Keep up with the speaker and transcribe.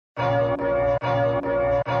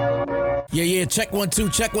Yeah, check 1 2,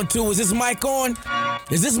 check 1 2. Is this mic on?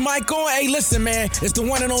 Is this mic on? Hey, listen, man, it's the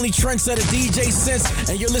one and only trendsetter DJ Sense,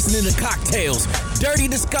 and you're listening to Cocktails, Dirty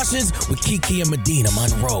Discussions with Kiki and Medina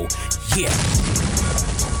Monroe. Yeah.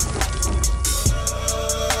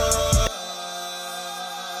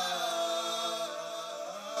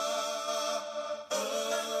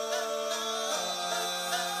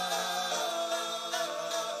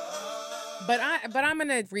 But I'm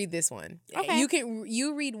gonna read this one. Okay.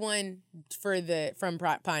 You read one from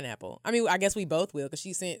Pineapple. I mean, I guess we both will because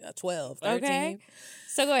she sent 12, 13. Okay.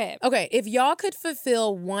 So go ahead. Okay, if y'all could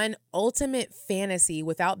fulfill one ultimate fantasy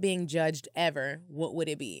without being judged ever, what would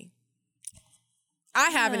it be? I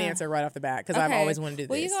have an answer right off the bat because I've always wanted to do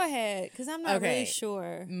Well, this. you go ahead because I'm not really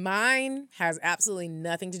sure. Mine has absolutely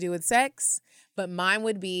nothing to do with sex, but mine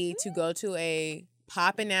would be to go to a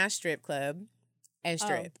poppin'-ass strip club and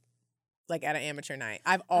strip. Like at an amateur night.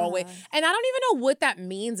 I've always, and I don't even know what that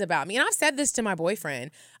means about me. And I've said this to my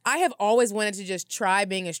boyfriend. I have always wanted to just try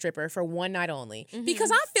being a stripper for one night only because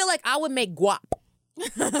I feel like I would make guap.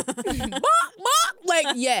 Like,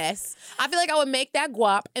 yes. I feel like I would make that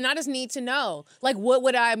guap and I just need to know, like, what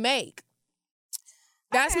would I make?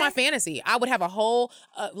 That's my fantasy. I would have a whole,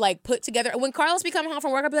 put together. When Carlos be coming home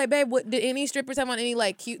from work, I'd be like, babe, did any strippers have on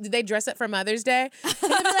any, cute, did they dress up for Mother's Day? And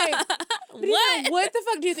he'd be like, what the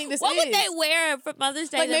fuck do you think this is? What would they wear for Mother's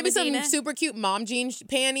Day? Like maybe some super cute mom jean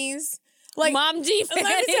panties. Like mom jean panties.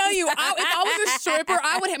 Let me tell you, if I was a stripper,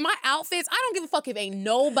 I would have my outfits. I don't give a fuck if ain't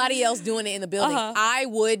nobody else doing it in the building. I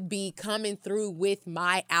would be coming through with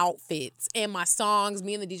my outfits and my songs.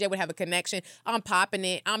 Me and the DJ would have a connection. I'm popping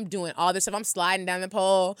it. I'm doing all this stuff. I'm sliding down the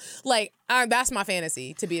pole. Like that's my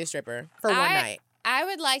fantasy, to be a stripper for one night. I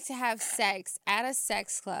would like to have sex at a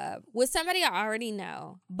sex club with somebody I already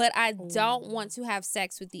know, but I don't want to have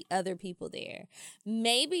sex with the other people there.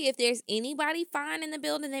 Maybe if there's anybody fine in the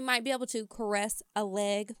building, they might be able to caress a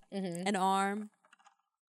leg, an arm,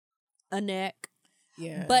 a neck.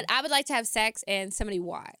 Yeah. But I would like to have sex and somebody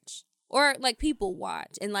watch. Or people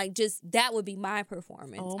watch and just that would be my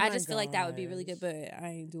performance. I just feel like that would be really good, but I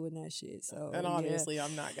ain't doing that shit. So and obviously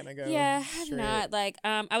I'm not gonna go. Yeah, I'm not.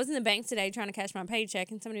 I was in the bank today trying to cash my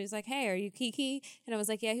paycheck, and somebody was like, "Hey, are you Kiki?" And I was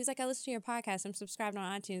like, "Yeah." He was like, "I listen to your podcast. I'm subscribed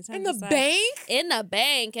on iTunes." In the bank? In the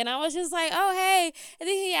bank, and I was just like, "Oh, hey." And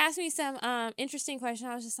then he asked me some interesting question.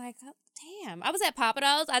 I was just like, oh, damn. I was at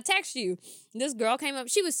Pappadeaux's. I texted you. This girl came up.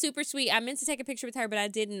 She was super sweet. I meant to take a picture with her, but I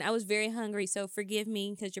didn't. I was very hungry, so forgive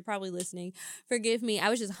me because you're probably listening. Forgive me. I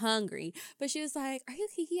was just hungry. But she was like, "Are you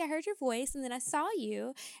Kiki? I heard your voice, and then I saw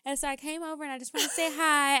you. And so I came over, and I just want to say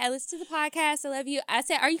hi. I listened to the podcast. I love you." I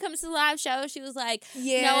said, "Are you coming to the live show?" She was like,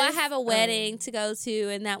 "No, I have a wedding to go to,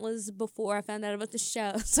 and that was before I found out about the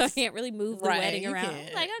show, so I can't really move the wedding around."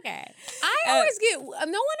 I'm like, okay. I always get, no one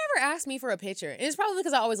ever asked me for a picture. And it's probably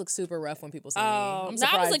because I always look super rough when people see me. I'm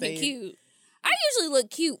surprised I was looking cute. I usually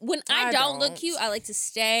look cute. When I don't look cute, I like to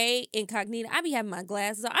stay incognito. I be having my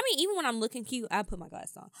glasses on. I mean, even when I'm looking cute, I put my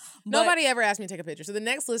glasses on. But nobody ever asked me to take a picture. So the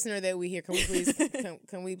next listener that we hear, can we please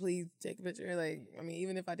can we please take a picture?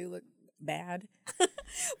 Even if I do look bad.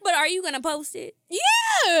 But are you gonna post it? Yeah,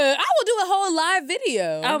 I will do a whole live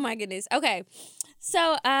video. Oh my goodness. Okay.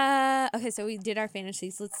 So, so we did our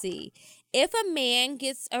fantasies. Let's see. If a man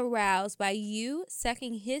gets aroused by you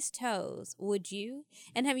sucking his toes, would you?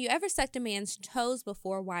 And have you ever sucked a man's toes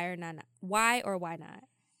before? Why or not? Why or why not?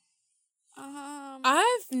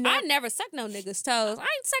 I've never sucked no nigga's toes. I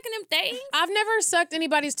ain't sucking them things. I've never sucked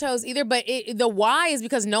anybody's toes either, but the why is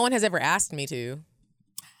because no one has ever asked me to.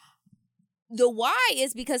 The why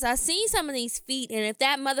is because I seen some of these feet, and if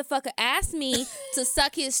that motherfucker asked me to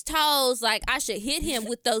suck his toes, I should hit him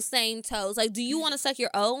with those same toes. Do you want to suck your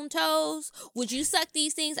own toes? Would you suck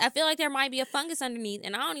these things? I feel like there might be a fungus underneath,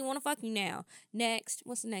 and I don't even want to fuck you now. Next.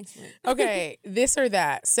 What's the next one? Okay, this or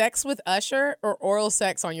that. Sex with Usher or oral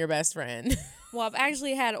sex on your best friend? Well, I've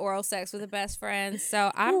actually had oral sex with a best friend, so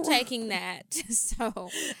I'm taking that. So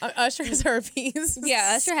Usher has herpes.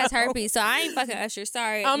 Yeah, Usher has herpes, so I ain't fucking Usher.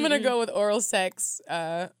 Sorry. I'm going to go with oral sex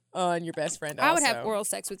on your best friend also. I would have oral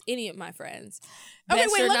sex with any of my friends. Okay,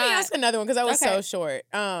 wait, let me ask another one because that was so short.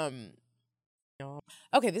 Okay,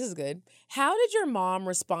 this is good. How did your mom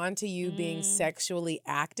respond to you being sexually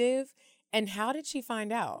active, and how did she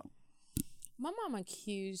find out? My mom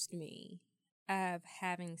accused me of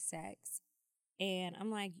having sex. And I'm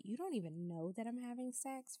like, you don't even know that I'm having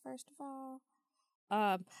sex, first of all.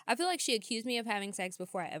 I feel like she accused me of having sex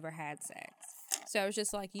before I ever had sex. So I was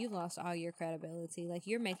just like, you lost all your credibility.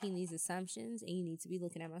 You're making these assumptions, and you need to be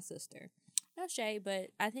looking at my sister. No shade, but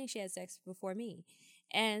I think she had sex before me.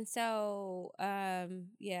 And so,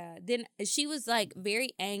 yeah. Then she was like very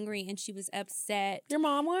angry and she was upset. Your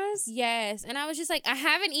mom was? Yes. And I was just like, I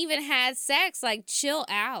haven't even had sex. Like, chill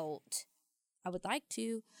out. I would like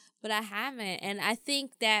to, but I haven't. And I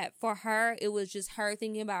think that for her, it was just her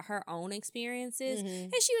thinking about her own experiences.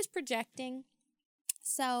 And she was projecting.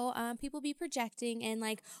 So people be projecting, and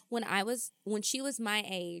like when she was my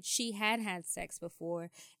age, she had sex before,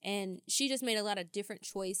 and she just made a lot of different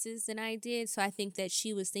choices than I did. So I think that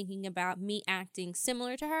she was thinking about me acting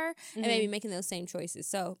similar to her and maybe making those same choices.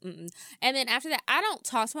 So and then after that, I don't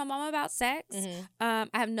talk to my mom about sex. I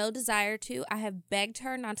have no desire to. I have begged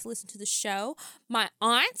her not to listen to the show. My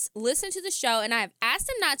aunts listen to the show, and I have asked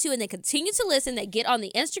them not to, and they continue to listen. They get on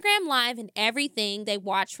the Instagram Live and everything. They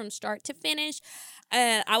watch from start to finish.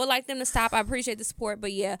 And I would like them to stop. I appreciate the support.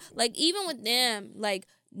 But yeah, like even with them, like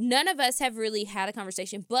none of us have really had a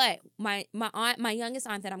conversation. But my aunt, my youngest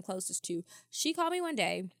aunt that I'm closest to, she called me one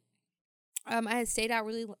day. I had stayed out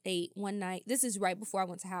really late one night. This is right before I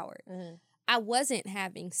went to Howard. I wasn't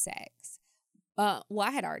having sex. Well, I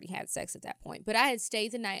had already had sex at that point, but I had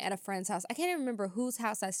stayed the night at a friend's house. I can't even remember whose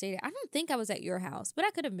house I stayed at. I don't think I was at your house, but I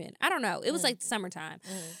could have been. I don't know. It was like summertime.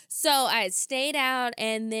 So I had stayed out,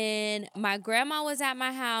 and then my grandma was at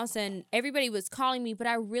my house, and everybody was calling me, but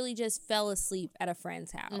I really just fell asleep at a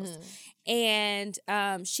friend's house. And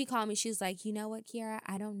she called me. She was like, you know what, Kiara?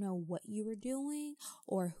 I don't know what you were doing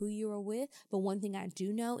or who you were with, but one thing I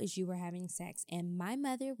do know is you were having sex, and my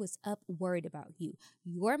mother was up worried about you.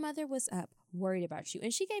 Your mother was up worried about you.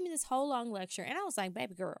 And she gave me this whole long lecture, and I was like,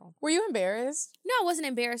 baby girl. Were you embarrassed? No, I wasn't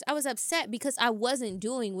embarrassed. I was upset because I wasn't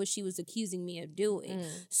doing what she was accusing me of doing.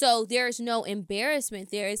 So there's no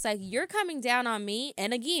embarrassment there. It's like, you're coming down on me.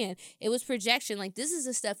 And again, it was projection. Like, this is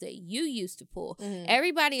the stuff that you used to pull.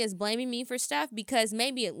 Everybody is blaming me for stuff because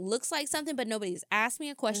maybe it looks like something, but nobody's asked me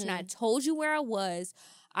a question. I told you where I was.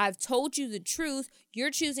 I've told you the truth. You're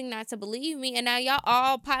choosing not to believe me, and now y'all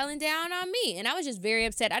all piling down on me. And I was just very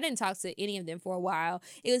upset. I didn't talk to any of them for a while.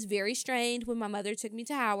 It was very strange when my mother took me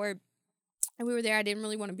to Howard. And we were there. I didn't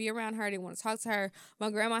really want to be around her. I didn't want to talk to her. My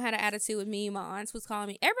grandma had an attitude with me. My aunts was calling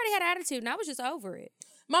me. Everybody had an attitude, and I was just over it.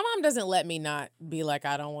 My mom doesn't let me not be like,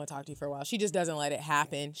 I don't want to talk to you for a while. She just doesn't let it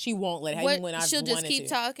happen. She won't let it happen when I've She'll just keep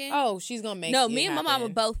talking? Oh, she's going to make it No, me and happen. my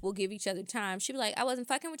mama both will give each other time. She'll be like, I wasn't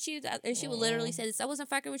fucking with you. And she would literally say this, I wasn't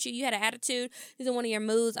fucking with you. You had an attitude. This is one of your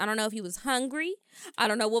moods. I don't know if you was hungry. I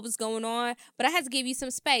don't know what was going on. But I had to give you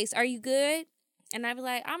some space. Are you good? And I'd be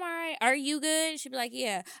like, I'm all right. Are you good? She'd be like,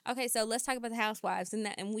 yeah. Okay, so let's talk about the housewives. And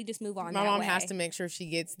we just move on. My mom has to make sure she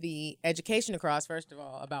gets the education across, first of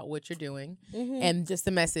all, about what you're doing. And just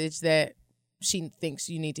the message that she thinks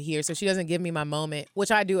you need to hear. So she doesn't give me my moment,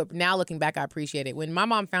 which I do. Now looking back, I appreciate it. When my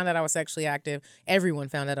mom found out I was sexually active, everyone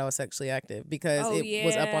found out I was sexually active because it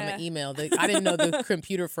was up on the email. I didn't know the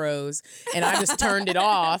computer froze, and I just turned it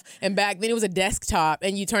off. And back then it was a desktop,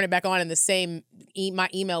 and you turn it back on, and the same my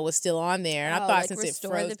email was still on there. And I thought like since it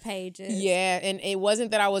froze, restore the pages. Yeah, and it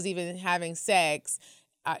wasn't that I was even having sex.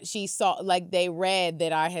 She saw, like, they read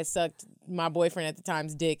that I had sucked my boyfriend at the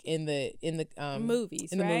time's dick in the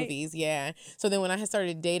movies, in the movies, yeah. So then when I had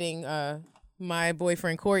started dating my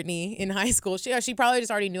boyfriend Courtney in high school, she probably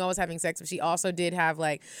just already knew I was having sex, but she also did have,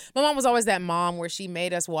 like, my mom was always that mom where she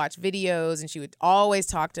made us watch videos, and she would always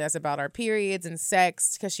talk to us about our periods and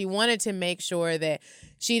sex because she wanted to make sure that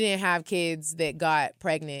she didn't have kids that got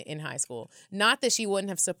pregnant in high school. Not that she wouldn't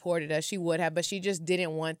have supported us, she would have, but she just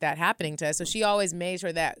didn't want that happening to us. So she always made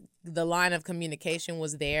sure that the line of communication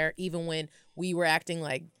was there, even when we were acting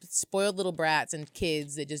like spoiled little brats and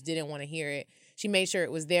kids that just didn't want to hear it. She made sure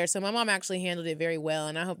it was there. So my mom actually handled it very well,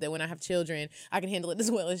 and I hope that when I have children, I can handle it as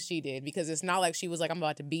well as she did, because it's not like she was like, I'm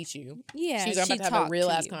about to beat you. Yeah, she was about to have a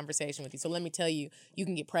real-ass conversation with you. So let me tell you, you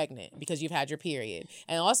can get pregnant because you've had your period.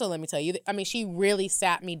 And also let me tell you, I mean, she really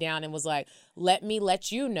sat me down and was like, let me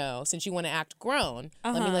let you know, since you want to act grown,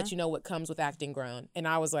 let me let you know what comes with acting grown. And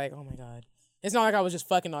I was like, oh my God. It's not like I was just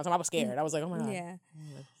fucking all the time. I was scared. I was like, oh my God. Yeah.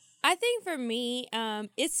 I think for me,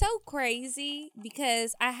 it's so crazy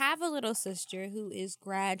because I have a little sister who is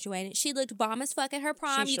graduating. She looked bomb as fuck at her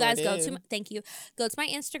prom. She you guys did. Go to my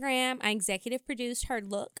Instagram. I executive produced her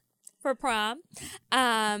look for prom.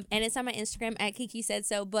 And it's on my Instagram at Kiki Said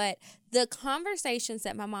So. But the conversations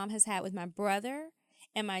that my mom has had with my brother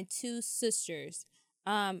and my two sisters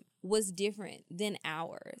was different than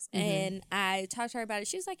ours. And I talked to her about it.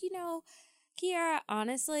 She was like, Kiara,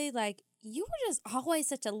 honestly, like, you were just always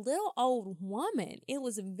such a little old woman. It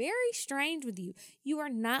was very strange with you. You are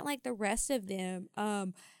not like the rest of them.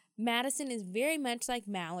 Madison is very much like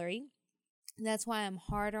Mallory. That's why I'm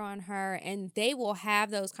harder on her, and they will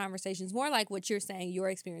have those conversations more like what you're saying your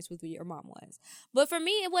experience with your mom was. But for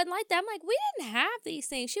me, it wasn't like that. I'm like, we didn't have these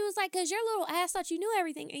things. She was like, because your little ass thought you knew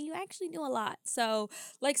everything, and you actually knew a lot. So,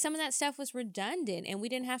 like, some of that stuff was redundant, and we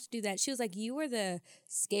didn't have to do that. She was like, you were the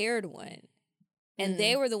scared one, and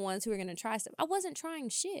they were the ones who were going to try stuff. I wasn't trying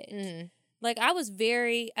shit. Like, I was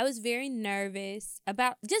very nervous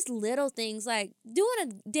about just little things like doing a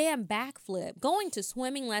damn backflip, going to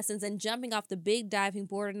swimming lessons and jumping off the big diving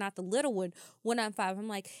board and not the little one when I'm 5. I'm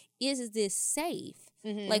like, is this safe?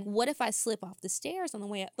 Like, what if I slip off the stairs on the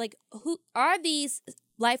way up? Like, who are these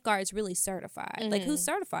lifeguards really certified? Like, who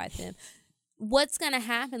certified them? What's gonna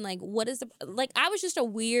happen? Like, what is I was just a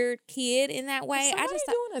weird kid in that way. I just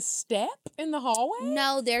doing a step in the hallway?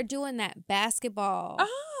 No, they're doing that basketball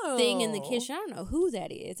thing in the kitchen. I don't know who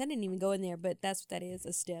that is. I didn't even go in there, but that's what that is,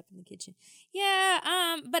 a step in the kitchen. Yeah,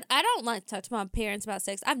 but I don't like to talk to my parents about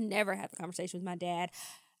sex. I've never had a conversation with my dad.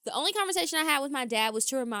 The only conversation I had with my dad was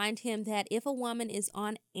to remind him that if a woman is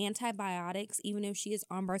on antibiotics, even if she is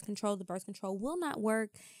on birth control, the birth control will not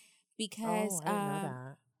work because I didn't know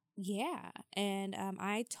that. Yeah, and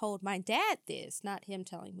I told my dad this, not him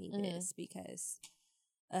telling me this, because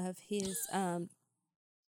of his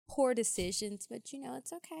poor decisions. But, you know,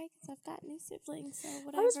 it's okay because I've got new siblings, so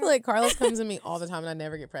whatever. I just feel like Carlos comes to me all the time and I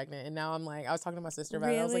never get pregnant. And now I'm like, I was talking to my sister about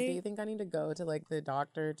it. I was like, do you think I need to go to, like, the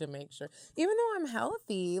doctor to make sure? Even though I'm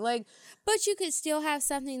healthy, like. But you could still have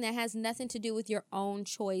something that has nothing to do with your own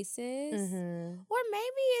choices. Or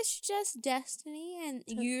maybe it's just destiny and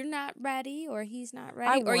you're not ready or he's not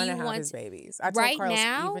ready. I want to have his babies. I told right Carlos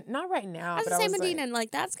now? Not right now. I was but going to say, Medina,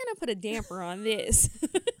 like, that's going to put a damper on this.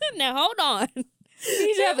 Now, hold on. You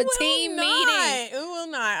need to have a team meeting. It will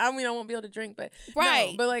not. I mean, I won't be able to drink, but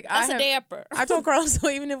right. No, but like, that's a damper. I told Carlos, so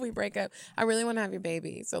even if we break up, I really want to have your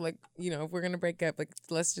baby. So like, you know, if we're gonna break up, like,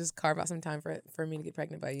 let's just carve out some time for me to get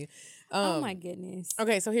pregnant by you. Oh my goodness.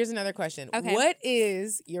 Okay, so here's another question. Okay. What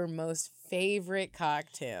is your most favorite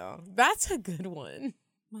cocktail? That's a good one.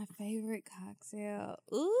 My favorite cocktail.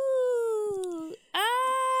 Ooh.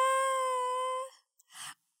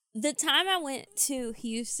 The time I went to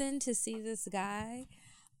Houston to see this guy,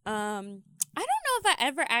 I don't know if I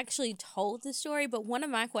ever actually told the story, but one of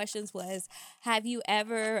my questions was, have you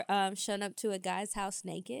ever shown up to a guy's house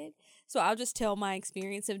naked? So I'll just tell my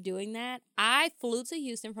experience of doing that. I flew to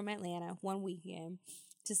Houston from Atlanta one weekend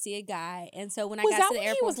to see a guy, and so when I got to the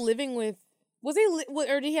airport, he was living with? Was he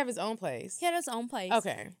or did he have his own place? He had his own place.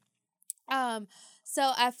 Okay.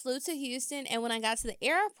 So I flew to Houston, and when I got to the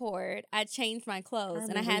airport, I changed my clothes,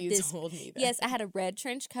 and I had this. Told me that. Yes, I had a red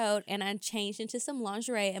trench coat, and I changed into some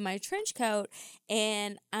lingerie in my trench coat,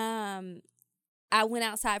 and I went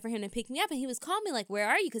outside for him to pick me up, and he was calling me like, "Where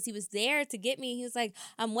are you?" Because he was there to get me. He was like,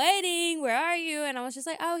 "I'm waiting. Where are you?" And I was just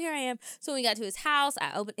like, "Oh, here I am." So when we got to his house,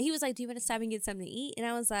 he was like, "Do you want to stop and get something to eat?" And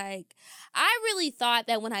I was like, I really thought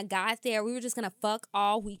that when I got there, we were just gonna fuck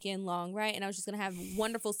all weekend long, right? And I was just gonna have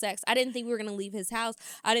wonderful sex. I didn't think we were gonna leave his house.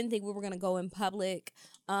 I didn't think we were gonna go in public.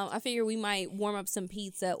 I figured we might warm up some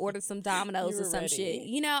pizza, order some Domino's or some shit.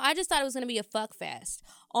 You know, I just thought it was gonna be a fuck fest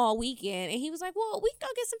all weekend. And he was like, "Well, we can go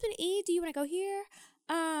get something to eat. Do you want to go here?"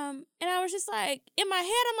 And I was just like, in my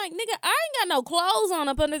head, I'm like, "Nigga, I ain't got no clothes on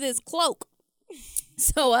up under this cloak."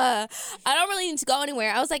 So I don't really need to go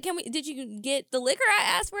anywhere. I was like, did you get the liquor I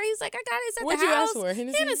asked for? He was like, I got it at the house. What'd you ask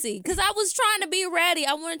for? Hennessy. Because I was trying to be ready.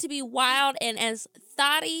 I wanted to be wild and as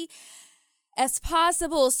thotty as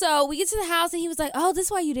possible. So we get to the house and he was like, "Oh, this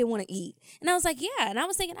is why you didn't want to eat." And I was like, "Yeah." And I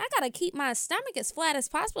was thinking, I got to keep my stomach as flat as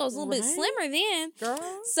possible. I was a little bit slimmer then. Girl.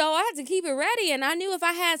 So I had to keep it ready. And I knew if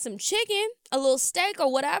I had some chicken, a little steak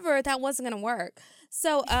or whatever, that wasn't going to work.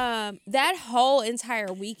 So that whole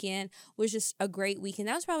entire weekend was just a great weekend.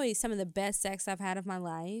 That was probably some of the best sex I've had of my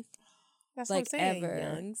life. That's like what I'm saying. ever.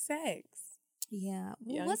 Young sex. Yeah.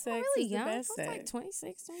 Young Wasn't sex really is the young. I best was like sex.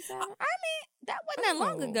 26, 27. I mean, that wasn't that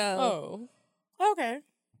long ago. Oh, okay. Or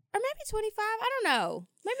maybe 25. I don't know.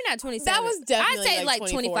 Maybe not 27. That was definitely I'd say like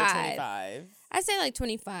 25. 25. I'd say like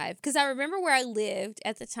 25. Because I remember where I lived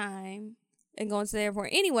at the time and going to the airport.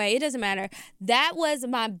 Anyway, it doesn't matter. That was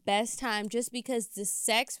my best time just because the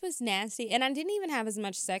sex was nasty. And I didn't even have as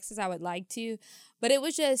much sex as I would like to. But it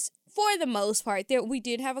was just, for the most part, we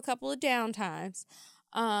did have a couple of down times.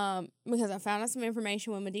 Because I found out some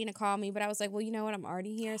information when Medina called me. But I was like, well, you know what? I'm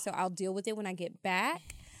already here. So I'll deal with it when I get back.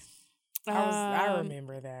 I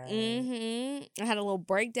remember that. I had a little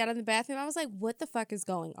breakdown in the bathroom. I was like, what the fuck is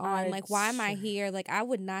going on? Like, why am I here? Like, I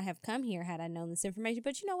would not have come here had I known this information.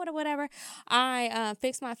 But you know what? Whatever. I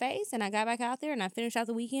fixed my face and I got back out there and I finished out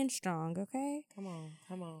the weekend strong, okay? Come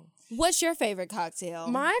on. What's your favorite cocktail?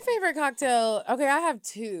 My favorite cocktail, okay, I have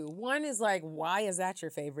two. One is like, why is that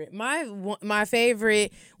your favorite? My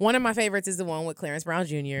favorite, one of my favorites is the one with Clarence Brown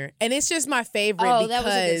Jr. And it's just my favorite because that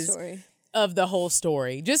was a good story. Of the whole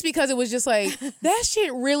story. Just because it was just like, that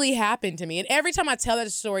shit really happened to me. And every time I tell that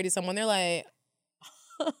story to someone, they're like,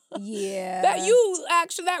 yeah.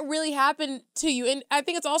 That really happened to you. And I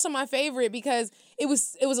think it's also my favorite because it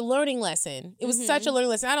was a learning lesson. It was such a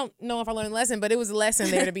learning lesson. I don't know if I learned a lesson, but it was a lesson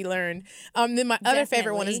there to be learned. Then my other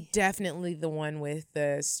favorite one is definitely the one with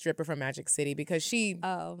the stripper from Magic City because she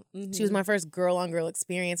was my first girl-on-girl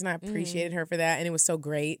experience and I appreciated her for that and it was so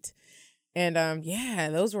great. And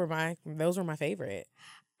those were my favorite.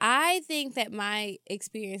 I think that my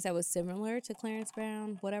experience that was similar to Clarence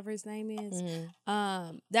Brown, whatever his name is,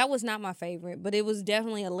 that was not my favorite, but it was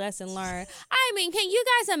definitely a lesson learned. I mean, can you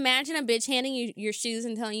guys imagine a bitch handing you your shoes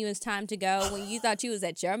and telling you it's time to go when you thought you was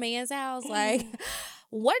at your man's house? Like,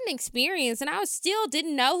 what an experience. And I still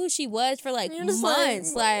didn't know who she was for like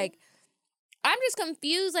months. Like, I'm just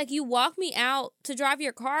confused. Like, you walked me out to drive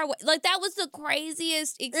your car away. Like, that was the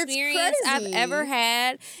craziest experience I've ever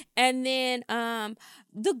had. And then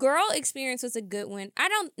the girl experience was a good one. I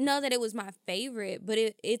don't know that it was my favorite, but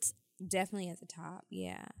it's definitely at the top.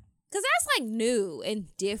 Yeah. Because that's, like, new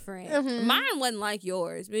and different. Mine wasn't like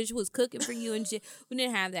yours. Bitch was cooking for you and shit. We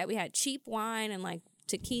didn't have that. We had cheap wine and, like,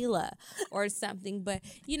 tequila or something. But,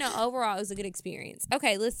 you know, overall, it was a good experience.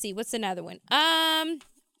 Okay, let's see. What's another one?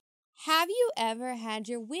 Have you ever had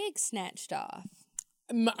your wig snatched off?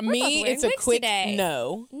 Me, it's a quick today.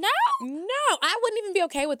 No. No? No, I wouldn't even be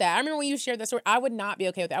okay with that. I remember when you shared that story, I would not be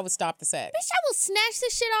okay with that. I would stop the sex. Bitch, I will snatch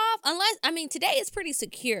this shit off today it's pretty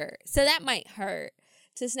secure, so that might hurt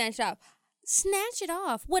to snatch it off. Snatch it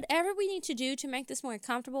off. Whatever we need to do to make this more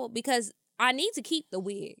comfortable because I need to keep the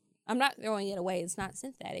wig. I'm not throwing it away. It's not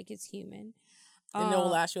synthetic. It's human. And it will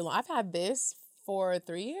last you long. I've had this for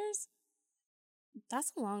 3 years.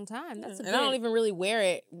 That's a long time. That's and I don't even really wear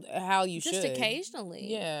it how you should. Just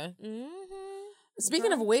occasionally. Yeah.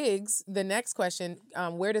 Speaking of wigs, the next question,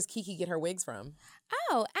 where does Kiki get her wigs from?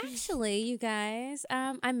 Oh, actually, you guys,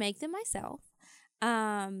 I make them myself.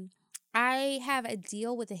 I have a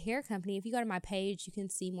deal with a hair company. If you go to my page, you can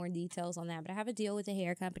see more details on that. But I have a deal with a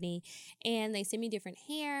hair company, and they send me different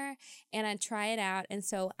hair, and I try it out. And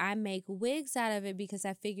so I make wigs out of it because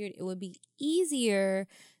I figured it would be easier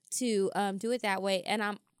to do it that way. And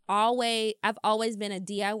I've always been a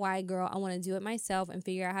DIY girl. I want to do it myself and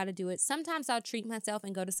figure out how to do it. Sometimes I'll treat myself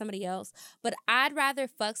and go to somebody else, but I'd rather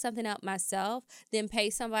fuck something up myself than pay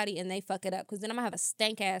somebody and they fuck it up because then I'm gonna have a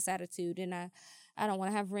stank ass attitude and I don't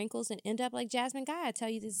want to have wrinkles and end up like Jasmine Guy. I tell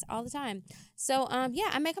you this all the time. So I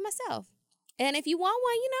make them myself. And if you want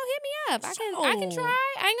one, hit me up. I can try.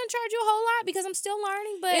 I ain't gonna charge you a whole lot because I'm still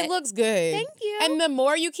learning, but it looks good. Thank you. And the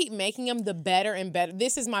more you keep making them, the better and better.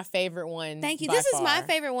 This is my favorite one. Thank you. This is my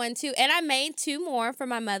favorite one too. And I made 2 more for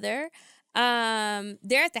my mother.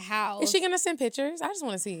 They're at the house. Is she gonna send pictures? I just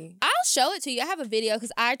want to see. I'll show it to you. I have a video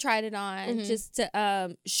because I tried it on just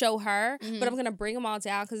to show her, but I'm gonna bring them all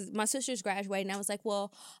down because my sister's graduating. And I was like,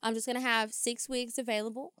 well, I'm just gonna have 6 wigs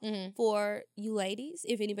available for you ladies.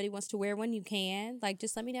 If anybody wants to wear one, you can. Like,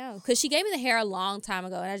 just let me know because she gave me the hair a long time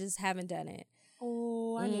ago, and I just haven't done it.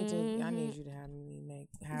 Oh, I need you to have me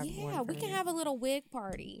have one. Yeah, we can have a little wig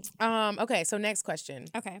party. Okay. So next question.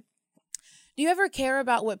 Okay. Do you ever care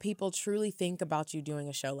about what people truly think about you doing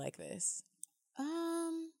a show like this?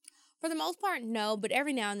 For the most part, no, but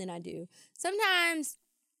every now and then I do. Sometimes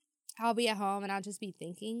I'll be at home and I'll just be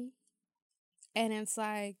thinking, and it's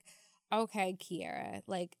like, okay, Kiara,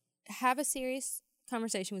 like, have a serious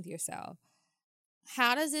conversation with yourself.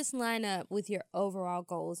 How does this line up with your overall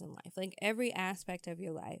goals in life? Like, every aspect of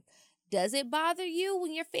your life. Does it bother you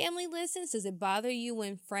when your family listens? Does it bother you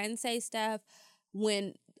when friends say stuff?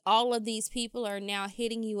 When all of these people are now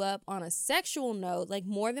hitting you up on a sexual note, like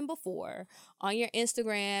more than before, on your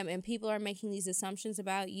Instagram, and people are making these assumptions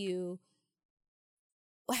about you?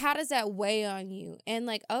 How does that weigh on you? And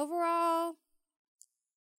like, overall,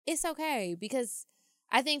 it's okay, because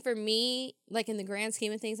I think for me, like, in the grand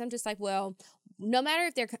scheme of things, I'm just like, well, no matter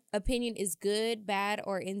if their opinion is good, bad,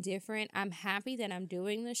 or indifferent, I'm happy that I'm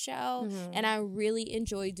doing the show, and I really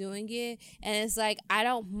enjoy doing it. And it's like, I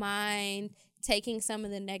don't mind taking some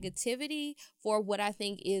of the negativity for what I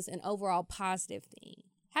think is an overall positive thing.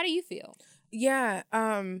 How do you feel? Yeah.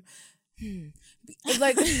 It's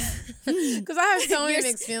like, because I have so many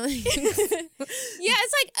mixed feelings. Yeah,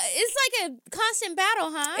 it's like a constant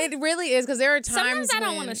battle, huh? It really is, because there are times Sometimes I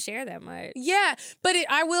don't want to share that much. Yeah, but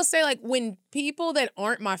I will say, like, when people that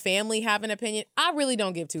aren't my family have an opinion, I really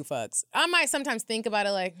don't give two fucks. I might sometimes think about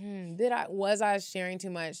it like, was I sharing too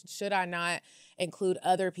much? Should I not include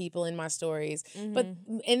other people in my stories?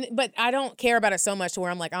 Mm-hmm. But I don't care about it so much to where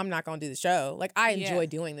I'm like, I'm not gonna do the show. Like, I enjoy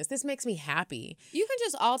doing this. This makes me happy. You can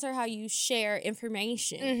just alter how you share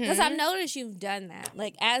information, because I've noticed you've done that.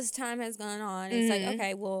 Like, as time has gone on, it's like,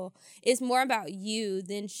 okay, well, it's more about you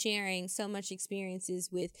than sharing so much experiences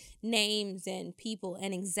with names and people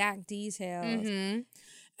and exact details.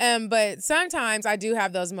 But sometimes I do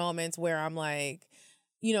have those moments where I'm like,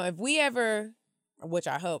 if we ever, which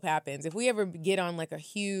I hope happens, if we ever get on like a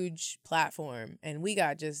huge platform and we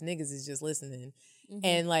got just niggas is just listening,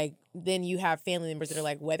 and like then you have family members that are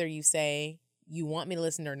like, whether you say you want me to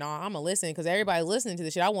listen or not, I'm gonna listen, because everybody's listening to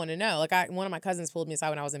the shit. I want to know. Like, one of my cousins pulled me aside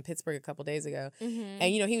when I was in Pittsburgh a couple days ago, and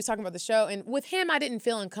he was talking about the show, and with him I didn't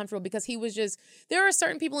feel uncomfortable, because he was just, there are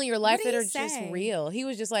certain people in your life that are just real. He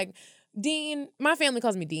was just like, Dean, my family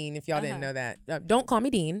calls me Dean, if y'all didn't know that. Don't call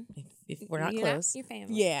me Dean if we're not close. Your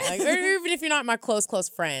family. Yeah, like, or even if you're not my close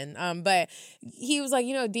friend. But he was like,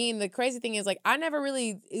 Dean, the crazy thing is, like, I never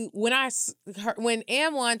really, when someone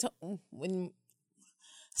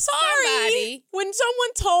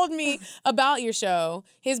told me about your show,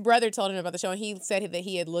 his brother told him about the show, and he said that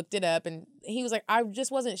he had looked it up, and he was like, I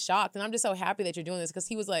just wasn't shocked, and I'm just so happy that you're doing this, because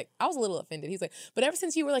he was like, I was a little offended. He's like, but ever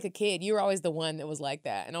since you were like a kid, you were always the one that was like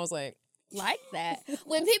that. And I was like, like that.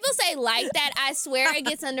 When people say like that, I swear it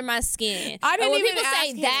gets under my skin. I didn't even people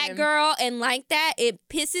say ask that him. Girl and like that, it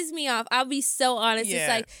pisses me off. I'll be so honest. Yeah. It's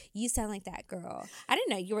like, you sound like that girl. I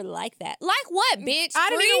didn't know you were like that. Like what, bitch? I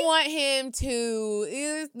didn't even want him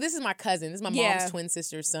to. This is my cousin. This is my mom's twin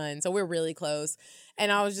sister's son. So we're really close.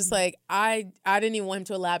 And I was just like, I didn't even want him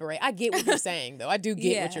to elaborate. I get what you're saying, though. I do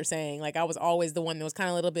get what you're saying. Like, I was always the one that was kind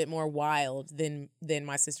of a little bit more wild than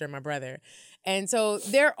my sister and my brother. And so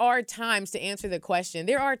there are times, to answer the question,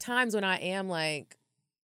 there are times when I am like,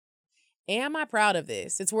 am I proud of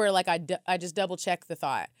this? It's where, like, I just double check the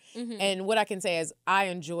thought. And what I can say is I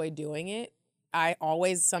enjoy doing it. I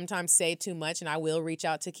always sometimes say too much, and I will reach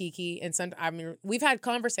out to Kiki. And we've had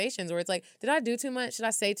conversations where it's like, did I do too much? Should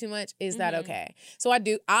I say too much? Is that okay? So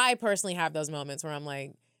I personally have those moments where I'm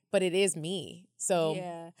like, but it is me. So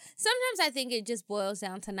yeah. Sometimes I think it just boils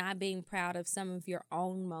down to not being proud of some of your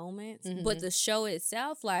own moments. But the show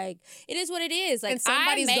itself, like, it is what it is. Like, and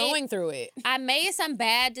somebody's going through it. I made some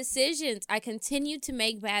bad decisions. I continue to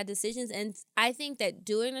make bad decisions. And I think that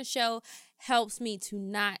doing the show helps me to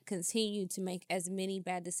not continue to make as many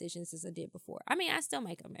bad decisions as I did before. I mean, I still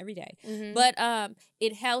make them every day. But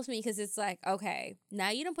it helps me, because it's like, okay, now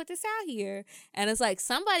you done put this out here. And it's like,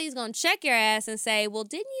 somebody's going to check your ass and say, well,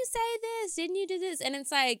 didn't you say this? Didn't you do this? And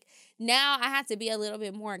it's like, now I have to be a little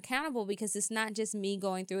bit more accountable, because it's not just me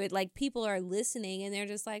going through it. Like, people are listening, and they're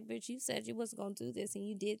just like, bitch, you said you wasn't going to do this, and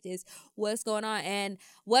you did this. What's going on? And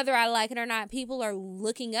whether I like it or not, people are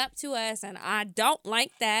looking up to us, and I don't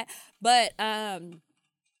like that. But I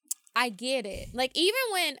get it. Like, even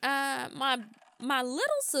when my little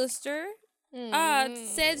sister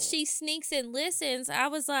said she sneaks and listens, I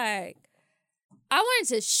was like, I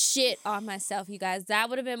wanted to shit on myself, you guys. That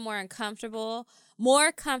would have been more comfortable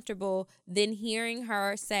than hearing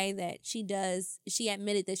her say that she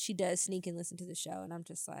admitted that she does sneak and listen to the show. And I'm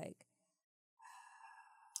just like,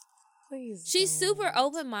 please. She's super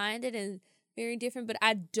open-minded and very different, but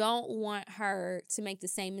I don't want her to make the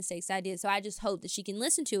same mistakes I did. So I just hope that she can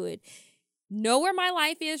listen to it, know where my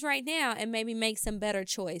life is right now, and maybe make some better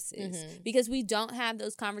choices. Because we don't have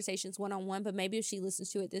those conversations one-on-one, but maybe if she listens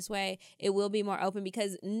to it this way, it will be more open,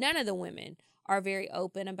 because none of the women are very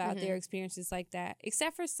open about their experiences like that,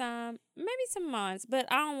 except for maybe some moms, but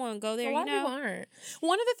I don't want to go there. A lot of people aren't.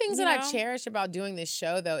 One of the things that I cherish about doing this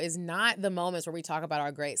show, though, is not the moments where we talk about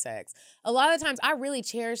our great sex. A lot of the times, I really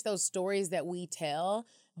cherish those stories that we tell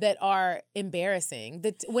that are embarrassing.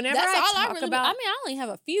 Whenever I only have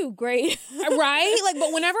a few great, right? Like,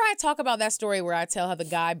 but whenever I talk about that story where I tell how the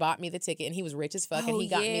guy bought me the ticket and he was rich as fuck, and he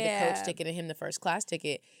got me the coach ticket and him the first class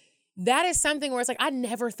ticket. That is something where it's like, I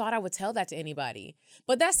never thought I would tell that to anybody.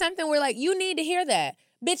 But that's something where, like, you need to hear that.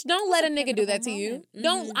 Bitch, don't let a nigga do that to you.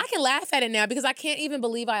 I can laugh at it now, because I can't even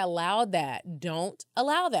believe I allowed that. Don't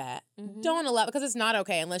allow that. Don't allow, because it's not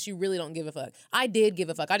okay unless you really don't give a fuck. I did give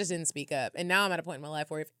a fuck. I just didn't speak up. And now I'm at a point in my life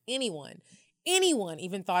where if anyone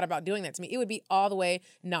even thought about doing that to me, it would be all the way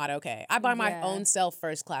not okay. I buy my own self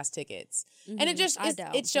first class tickets. And it just,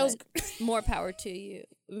 it shows more power to you.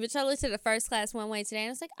 Bitch, I looked at the first class one way today and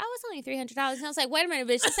I was like, oh, it's only $300. And I was like, wait a minute,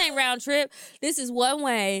 bitch, this ain't round trip. This is one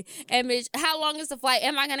way. And bitch, how long is the flight?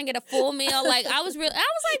 Am I gonna get a full meal? Like I was like,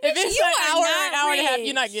 bitch, If it's you an are hour, not an hour and a half, rich.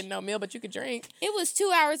 you're not getting no meal, but you could drink. It was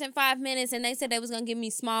 2 hours and 5 minutes, and they said they was gonna give me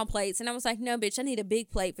small plates, and I was like, no, bitch, I need a big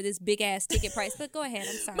plate for this big ass ticket price. But go ahead,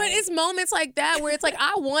 I'm sorry. But it's moments like that where it's like,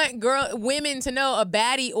 I want women to know, a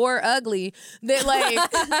baddie or ugly, that like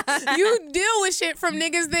you deal with shit from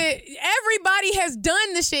niggas that everybody has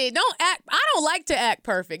done the shit. I don't like to act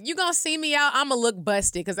perfect. You gonna see me out, I'ma look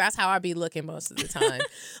busted because that's how I be looking most of the time.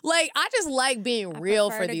 Like I just like being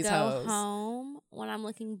real for these hoes. Home when I'm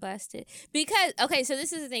looking busted because okay, so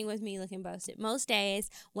this is the thing with me looking busted. Most days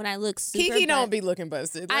when I look super Kiki don't be looking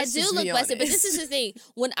busted. I Let's do just look be busted, but honest. this is the thing.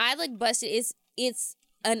 When I look busted, it's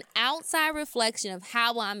an outside reflection of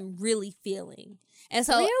how I'm really feeling. And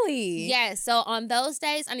so, really? yes. So on those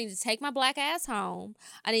days, I need to take my black ass home.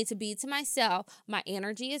 I need to be to myself. My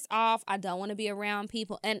energy is off. I don't want to be around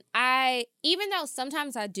people. And even though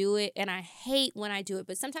sometimes I do it and I hate when I do it,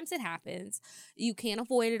 but sometimes it happens. You can't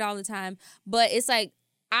avoid it all the time. But it's like,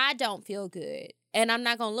 I don't feel good. And I'm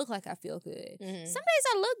not going to look like I feel good. Mm-hmm. Some days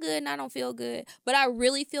I look good and I don't feel good. But I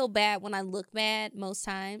really feel bad when I look bad most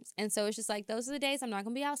times. And so it's just like, those are the days I'm not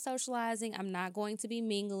going to be out socializing. I'm not going to be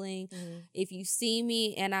mingling. Mm-hmm. If you see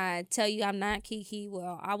me and I tell you I'm not Kiki,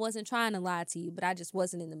 well, I wasn't trying to lie to you, but I just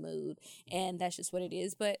wasn't in the mood. And that's just what it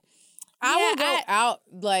is. But I will go out,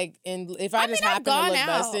 like, and if I just happen to look out.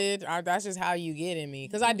 busted, that's just how you get in me.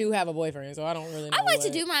 Because I do have a boyfriend, so I don't really know. I like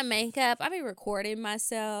to do my makeup. I be recording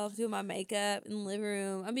myself, doing my makeup in the living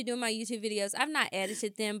room. I be doing my YouTube videos. I've not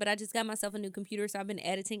edited them, but I just got myself a new computer, so I've been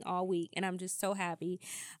editing all week, and I'm just so happy.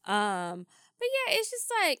 But yeah, it's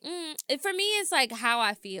just like, for me, it's like how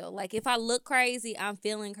I feel. Like, if I look crazy, I'm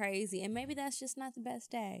feeling crazy. And maybe that's just not the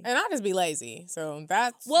best day. And I just be lazy. So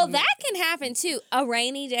that's... Well, that can happen, too. A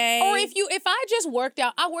rainy day. Or if I just worked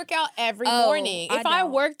out, I work out every morning. If I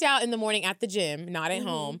worked out in the morning at the gym, not at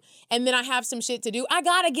home, and then I have some shit to do, I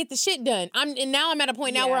gotta get the shit done. And now I'm at a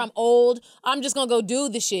point now where I'm old. I'm just gonna go do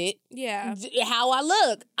the shit. Yeah. How I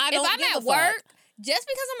look. I don't If I'm give at a work, fuck. just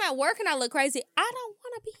because I'm at work and I look crazy, I don't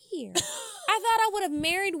want to be here. I thought I would have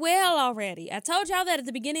married well already. I told y'all that at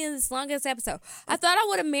the beginning of this longest episode. I thought I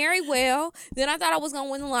would have married well. Then I thought I was going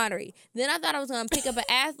to win the lottery. Then I thought I was going to pick up an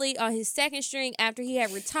athlete on his second string after he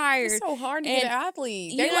had retired. It's so hard to get an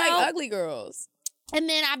athlete. They you like know, ugly girls. And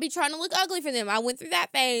then I'd be trying to look ugly for them. I went through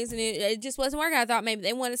that phase and it just wasn't working. I thought maybe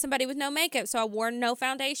they wanted somebody with no makeup. So I wore no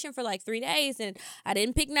foundation for like 3 days and I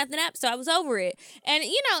didn't pick nothing up. So I was over it. And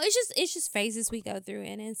it's just phases we go through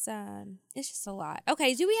and it's just a lot.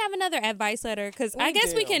 Okay, do we have another advice letter? Because I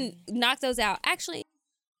guess we can knock those out. Actually.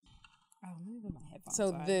 Oh, let me put my headphones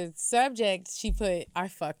on. The subject she put, I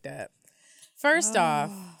fucked up. First off,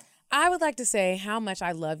 I would like to say how much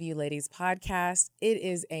I love you ladies podcast. It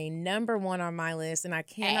is a #1 on my list, and I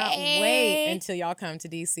cannot wait until y'all come to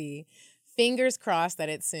DC. Fingers crossed that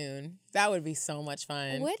it's soon. That would be so much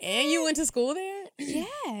fun. And you went to school there?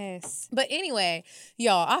 Yes. But anyway,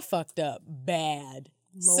 y'all, I fucked up bad.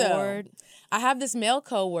 Lord. So, I have this male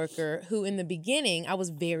coworker who in the beginning I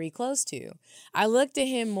was very close to. I looked at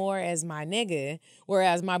him more as my nigga,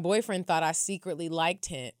 whereas my boyfriend thought I secretly liked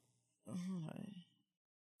him.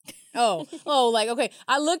 Like, okay.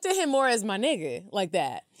 I looked at him more as my nigga, like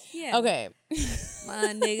that. Yeah. Okay.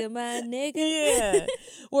 My nigga. Yeah.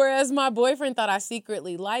 Whereas my boyfriend thought I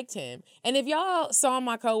secretly liked him. And if y'all saw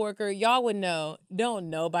my coworker, y'all would know, don't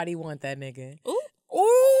nobody want that nigga.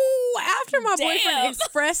 Ooh, after my boyfriend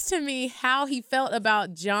expressed to me how he felt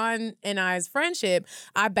about John and I's friendship,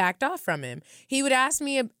 I backed off from him. He would ask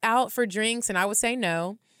me out for drinks and I would say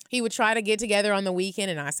no. He would try to get together on the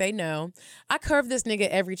weekend and I say no. I curved this nigga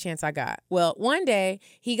every chance I got. Well, one day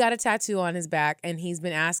he got a tattoo on his back and he's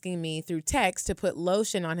been asking me through text to put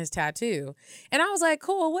lotion on his tattoo. And I was like,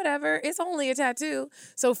 cool, whatever. It's only a tattoo.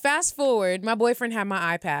 So fast forward, my boyfriend had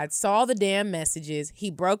my iPad, saw the damn messages.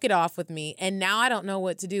 He broke it off with me. And now I don't know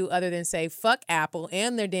what to do other than say, fuck Apple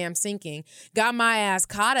and their damn syncing. Got my ass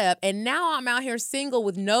caught up. And now I'm out here single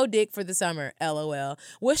with no dick for the summer. LOL.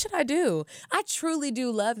 What should I do? I truly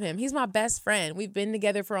do love him. He's my best friend. We've been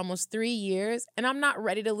together for almost 3 years and I'm not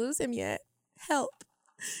ready to lose him yet. Help.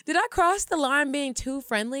 Did I cross the line being too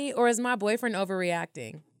friendly or is my boyfriend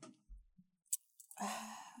overreacting?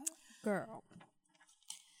 Girl.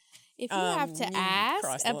 If you have to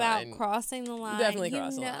ask about crossing the line, definitely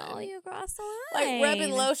cross the line. You cross the line. Like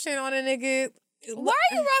rubbing lotion on a nigga. Why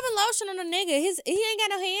are you rubbing lotion on a nigga? He ain't got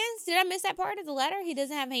no hands. Did I miss that part of the letter? He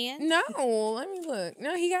doesn't have hands? No, let me look.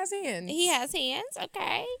 No, he has hands. He has hands,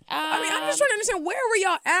 okay. I mean, I'm just trying to understand, where were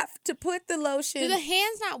y'all at to put the lotion? Do the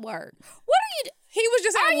hands not work? What are you He was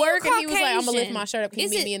just Are at you work and he was like, I'm gonna lift Caucasian? my shirt up. Can you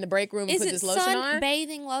Is meet it- me in the break room and Is put it this lotion on?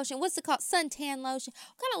 sunbathing lotion? What's it called? Suntan lotion.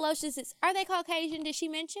 What kind of lotion is it? Are they Caucasian? Did she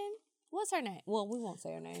mention? What's her name? Well, we won't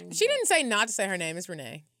say her name. She didn't say not to say her name. It's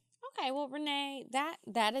Renee. Okay, well, Renee,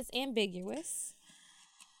 that is ambiguous.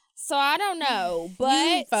 So I don't know,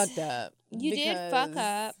 but You fucked up. You did fuck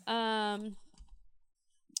up.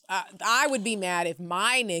 I would be mad if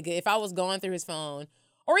my nigga, if I was going through his phone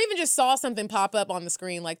or even just saw something pop up on the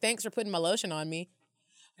screen like, thanks for putting my lotion on me.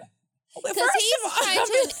 Because he's trying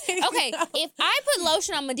to. Okay, if I put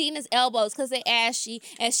lotion on Medina's elbows because they ashy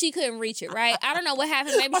and she couldn't reach it, right? I don't know what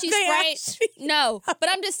happened. Maybe she They sprayed. ashy? No, but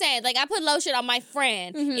I'm just saying, like, I put lotion on my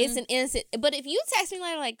friend. Mm-hmm. It's an innocent. But if you text me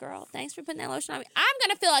later, like, girl, thanks for putting that lotion on me, I'm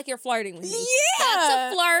going to feel like you're flirting with me. Yeah.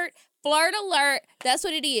 That's a flirt. Flirt alert. That's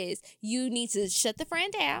what it is. You need to shut the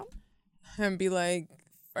friend down. And be like,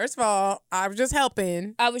 first of all, I was just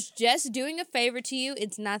helping. I was just doing a favor to you.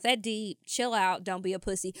 It's not that deep. Chill out. Don't be a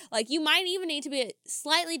pussy. Like, you might even need to be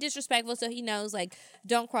slightly disrespectful so he knows, like,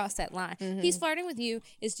 don't cross that line. He's flirting with you.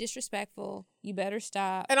 It's disrespectful. You better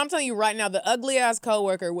stop. And I'm telling you right now, the ugly ass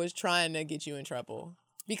coworker was trying to get you in trouble.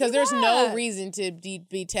 Because He there's no was. reason to be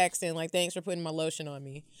texting like, thanks for putting my lotion on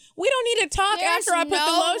me. We don't need to talk There's after I put the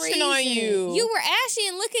no lotion on reason. you. You were ashy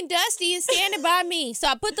and looking dusty and standing by me. So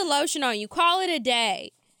I put the lotion on you. Call it a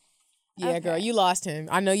day. Yeah, girl, you lost him.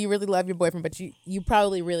 I know you really love your boyfriend, but you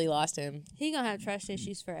probably really lost him. He gonna have trust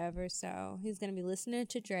issues forever. So he's gonna be listening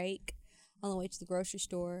to Drake on the way to the grocery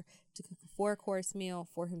store to cook a 4-course meal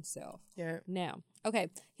for himself. Yeah. Now, okay,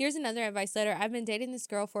 here's another advice letter. I've been dating this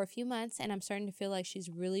girl for a few months, and I'm starting to feel like she's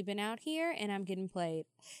really been out here, and I'm getting played.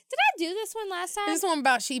 Did I do this one last time? This one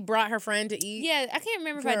about she brought her friend to eat. Yeah, I can't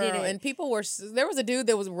remember if I did Girl, it. and people were, there was a dude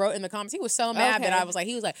that wrote in the comments, he was so mad that Okay.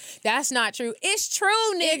 he was like, that's not true. It's true,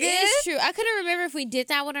 nigga. It is true. I couldn't remember if we did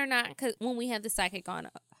that one or not because when we had the psychic on.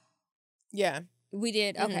 Yeah, We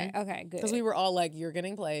did. Okay, okay, good. because we were all like, you're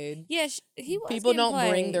getting played. Yeah, he was. People getting don't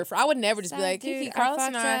bring played. their I would never just be Sorry, like, Kiki, dude, I Carlos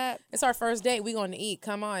and fucked I, up. it's our first date. We going to eat.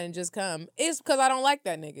 Come on and just come. It's because I don't like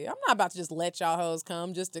that nigga. I'm not about to just let y'all hoes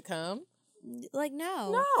come just to come. Like,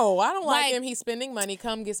 no. No, I don't like Like- him. He's spending money.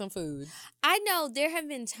 Come get some food. I know there have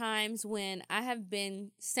been times when I have been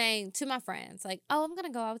saying to my friends, like, oh, I'm going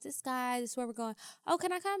to go out with this guy. This is where we're going. Oh,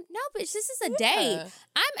 can I come? No, bitch, this is a date.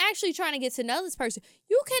 I'm actually trying to get to know this person.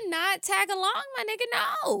 You cannot tag along, my nigga.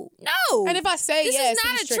 No. No. And if I say This is yes,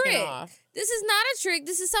 not he's a tricking trick. off. This is not a trick.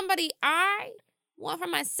 This is somebody I want for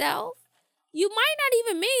myself. You might not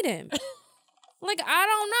even meet him. Like, I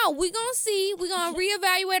don't know. We gonna see. We gonna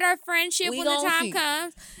reevaluate our friendship We when the gonna time see.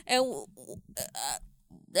 comes, and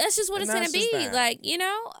that's just what And it's gonna that's just be. that. Like, you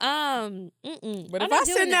know, But I'm if not I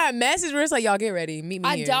doing send that message where it's like, y'all get ready, meet me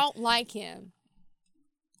I here. don't like him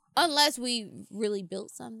unless we really built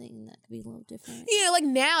something that could be a little different. Yeah, like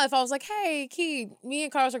now, if I was like, hey, Key, me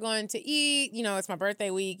and Carlos are going to eat. You know, it's my birthday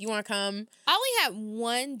week. You want to come? I only had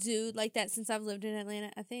one dude like that since I've lived in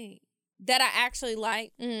Atlanta, I think, that I actually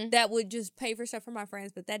like that would just pay for stuff for my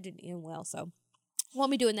friends, but that didn't end well. So,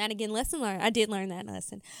 won't be doing that again. Lesson learned. I did learn that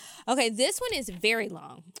lesson. Okay, this one is very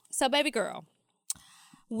long. So, baby girl,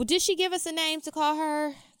 did she give us a name to call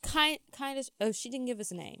her? Kind of. Oh, she didn't give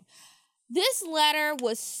us a name. This letter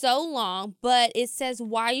was so long, but it says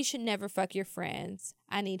why you should never fuck your friends.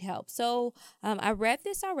 I need help. So I read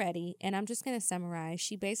this already, and I'm just going to summarize.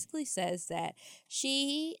 She basically says that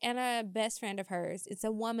she and a best friend of hers, it's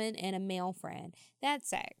a woman and a male friend, they had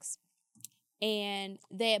sex. And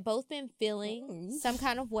they had both been feeling some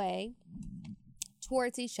kind of way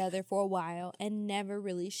towards each other for a while and never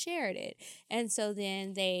really shared it. And so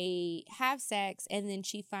then they have sex, and then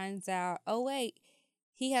she finds out, oh, wait,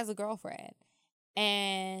 he has a girlfriend,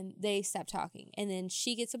 and they stop talking. And then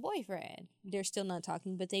she gets a boyfriend. They're still not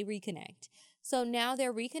talking, but they reconnect. So now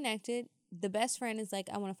they're reconnected. The best friend is like,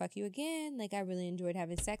 I want to fuck you again. Like, I really enjoyed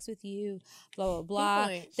having sex with you, blah, blah, blah.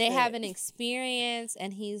 ain't They shit. have an experience,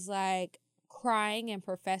 and he's like crying and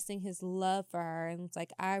professing his love for her. And it's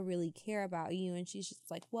like, I really care about you. And she's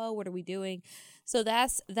just like, whoa, what are we doing? So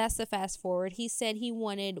that's the fast forward. He said he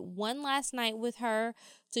wanted one last night with her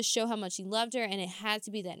to show how much he loved her, and it had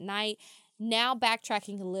to be that night. Now,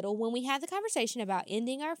 backtracking a little, when we had the conversation about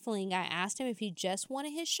ending our fling, I asked him if he just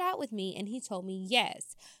wanted his shot with me, and he told me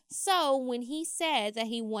yes. So when he said that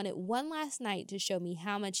he wanted one last night to show me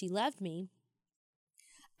how much he loved me,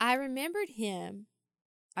 I remembered him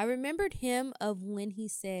I remembered him of when he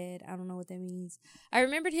said, I don't know what that means. I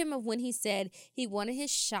remembered him of when he said he wanted his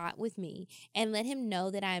shot with me and let him know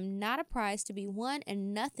that I am not a prize to be won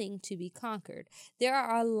and nothing to be conquered. There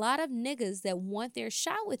are a lot of niggas that want their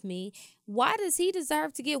shot with me. Why does he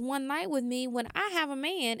deserve to get one night with me when I have a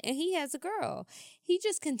man and he has a girl? He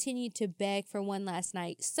just continued to beg for one last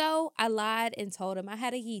night. So I lied and told him I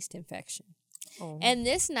had a yeast infection. Oh. And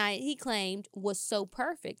this night he claimed was so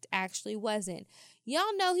perfect actually wasn't.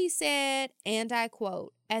 Y'all know he said, and I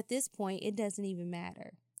quote, "At this point, it doesn't even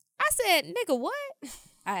matter." I said, "Nigga, what?"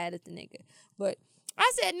 I added the nigga. But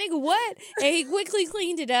I said, "Nigga, what?" And he quickly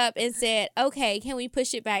cleaned it up and said, "Okay, can we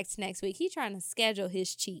push it back to next week?" He trying to schedule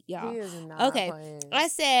his cheat, y'all. He is not okay. playing. I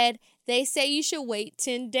said, "They say you should wait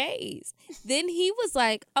 10 days. Then he was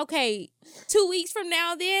like, "Okay, 2 weeks from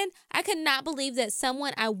now then?" I could not believe that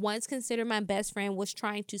someone I once considered my best friend was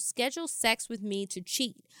trying to schedule sex with me to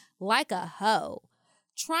cheat. Like a hoe.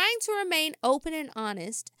 Trying to remain open and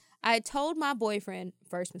honest, I told my boyfriend,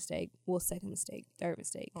 first mistake, well, second mistake, third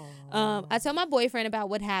mistake. I told my boyfriend about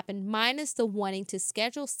what happened, minus the wanting to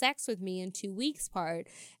schedule sex with me in 2 weeks part.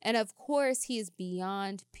 And of course, he is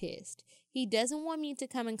beyond pissed. He doesn't want me to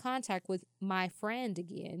come in contact with my friend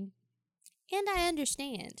again. And I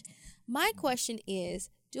understand. My question is,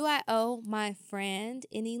 do I owe my friend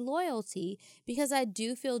any loyalty? Because I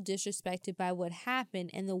do feel disrespected by what happened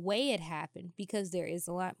and the way it happened, because there is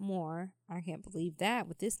a lot more. I can't believe that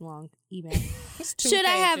with this long email. Should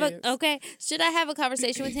I have a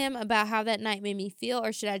conversation with him about how that night made me feel,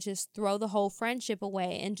 or should I just throw the whole friendship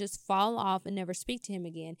away and just fall off and never speak to him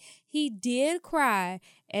again? He did cry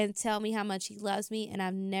and tell me how much he loves me, and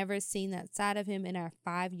I've never seen that side of him in our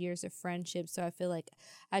 5 years of friendship, so I feel like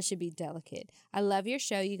I should be delicate. I love your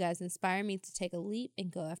show. You guys inspire me to take a leap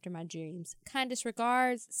and go after my dreams. Kindest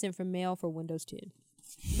regards, sent from mail for Windows 10.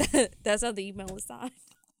 That's how the email was signed.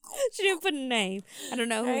 She didn't put a name. I don't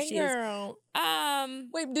know who she girl. is.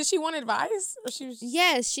 Wait, did she want advice? Or she was...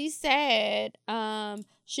 Yes, she said,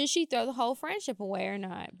 should she throw the whole friendship away or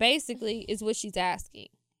not? Basically, is what she's asking.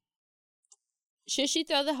 Should she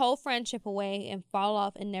throw the whole friendship away and fall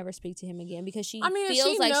off and never speak to him again? Because she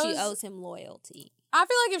feels like she owes him loyalty. I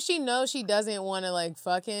feel like if she knows she doesn't want to, like,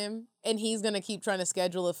 fuck him and he's going to keep trying to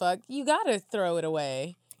schedule a fuck, you got to throw it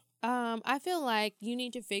away. I feel like you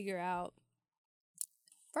need to figure out,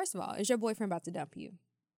 first of all, is your boyfriend about to dump you?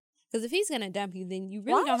 Because if he's going to dump you, then you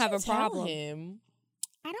really don't have a problem. Him?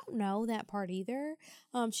 I don't know that part either.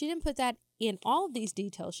 She didn't put that in all of these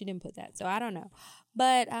details. She didn't put that, so I don't know.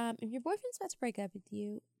 But if your boyfriend's about to break up with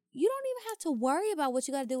you, you don't even have to worry about what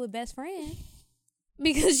you got to do with best friend.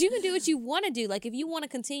 Because you can do what you want to do. Like, if you want to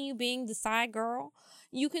continue being the side girl,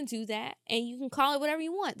 you can do that. And you can call it whatever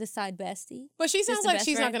you want. The side bestie. But she sounds like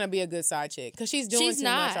she's not going to be a good side chick. Because she's doing too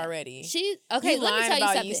much already. Okay, let me tell you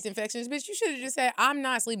about something. Yeast infections. Bitch, you should have just said, I'm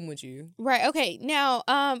not sleeping with you. Right, okay. Now,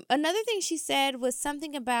 another thing she said was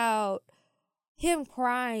something about him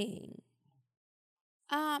crying.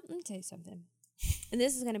 Let me tell you something. And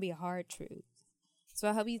this is going to be a hard truth. So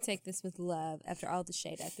I hope you take this with love after all the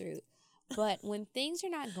shade I threw. But when things are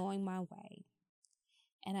not going my way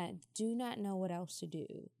and I do not know what else to do,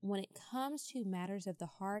 when it comes to matters of the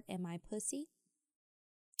heart and my pussy,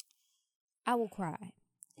 I will cry.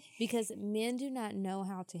 Because men do not know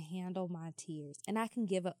how to handle my tears. And I can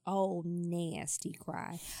give a nasty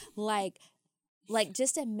cry. Like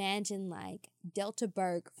just imagine like Delta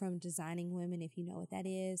Burke from Designing Women, if you know what that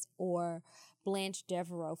is, or Blanche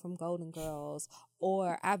Devereaux from Golden Girls,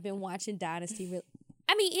 or I've been watching Dynasty.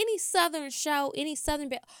 Any Southern show,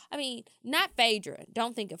 not Phaedra,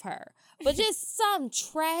 don't think of her, but just some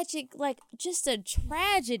tragic, just a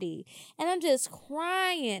tragedy. And I'm just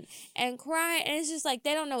crying, and it's just like,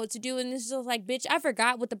 they don't know what to do. And it's just like, bitch, I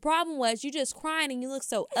forgot what the problem was. You just crying, and you look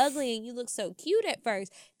so ugly, and you look so cute at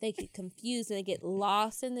first. They get confused, and they get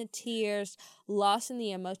lost in the tears, lost in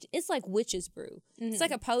the emotion. It's like witch's brew. Mm-hmm. It's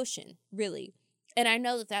like a potion, really. And I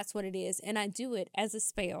know that that's what it is. And I do it as a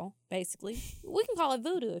spell, basically. We can call it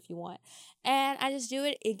voodoo if you want. And I just do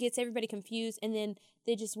it. It gets everybody confused. And then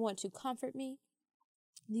they just want to comfort me.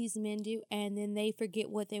 These men do. And then they forget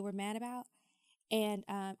what they were mad about. And,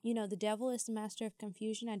 the devil is the master of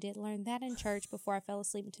confusion. I did learn that in church before I fell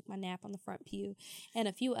asleep and took my nap on the front pew. And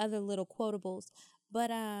a few other little quotables.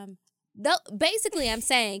 But Basically, I'm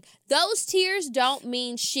saying those tears don't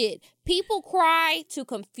mean shit. People cry to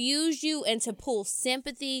confuse you and to pull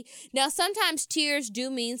sympathy. Now, sometimes tears do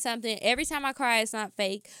mean something. Every time I cry, it's not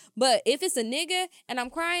fake. But if it's a nigga and I'm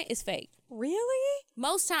crying, it's fake. Really?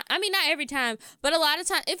 Most time, I mean, not every time, but a lot of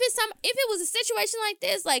times, if it was a situation like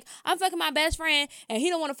this, like I'm fucking my best friend and he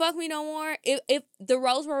don't want to fuck me no more, if the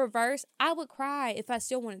roles were reversed, I would cry if I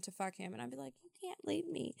still wanted to fuck him, and I'd be like, you can't leave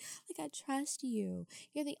me. Like, I trust you.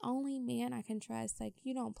 You're the only man I can trust. Like,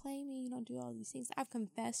 you don't play me. You don't do all these things. I've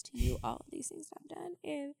confessed to you all of these things I've done,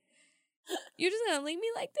 and you're just gonna leave me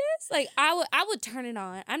like this? Like, I would turn it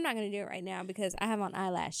on. I'm not gonna do it right now because I have on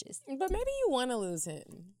eyelashes. But maybe you want to lose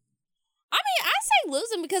him. I mean, I say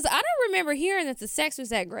losing because I don't remember hearing that the sex was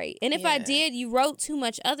that great. And if I did, you wrote too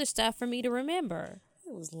much other stuff for me to remember.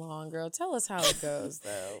 It was long, girl. Tell us how it goes,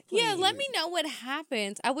 though. Yeah, let me know what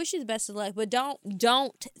happens. I wish you the best of luck, but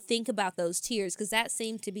don't think about those tears because that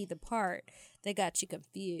seemed to be the part that got you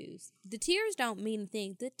confused. The tears don't mean a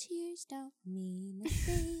thing. The tears don't mean a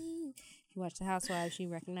thing. If you watch The Housewives, you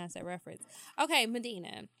recognize that reference. Okay,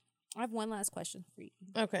 Medina, I have one last question for you.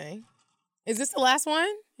 Okay. Is this the last one?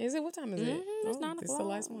 Is it? What time is it? It's 9 o'clock. This is the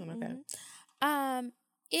last one. Okay.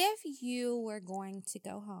 If you were going to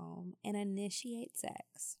go home and initiate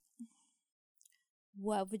sex,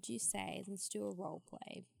 what would you say? Let's do a role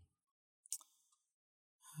play.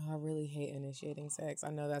 I really hate initiating sex. I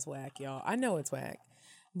know that's whack, y'all. I know it's whack.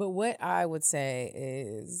 But what I would say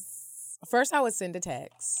is, first I would send a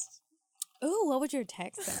text. Ooh, what would your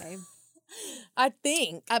text say? I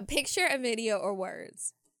think a picture, a video, or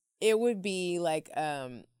words? It would be like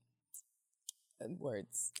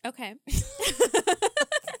words. Okay.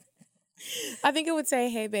 I think it would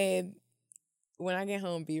say, hey, babe, when I get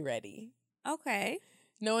home, be ready. Okay.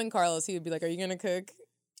 Knowing Carlos, he would be like, are you going to cook?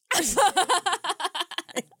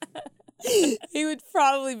 He would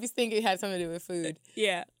probably be thinking it had something to do with food.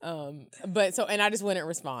 Yeah. And I just wouldn't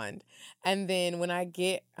respond. And then when I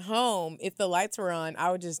get home, if the lights were on,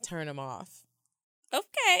 I would just turn them off.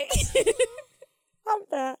 Okay. I'm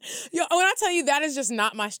bad. Yo, when I tell you that is just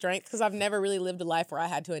not my strength because I've never really lived a life where I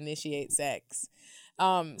had to initiate sex.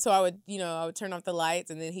 So I would turn off the lights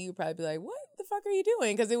and then he would probably be like, what the fuck are you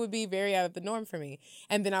doing? Because it would be very out of the norm for me.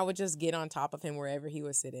 And then I would just get on top of him wherever he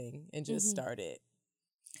was sitting and just start it.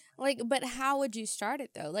 Like, but how would you start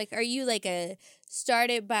it though? Like, are you like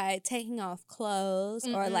started by taking off clothes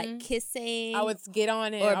or like kissing? I would get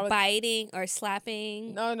on it. Or biting or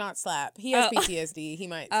slapping? No, not slap. He has PTSD. He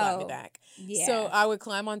might slap me back. Yeah. So I would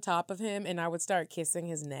climb on top of him and I would start kissing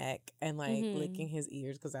his neck and like licking his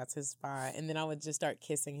ears because that's his spot. And then I would just start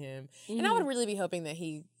kissing him. And I would really be hoping that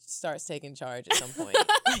he starts taking charge at some point.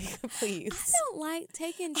 Please. I don't like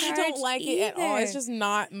taking charge. I don't like either. it at all. It's just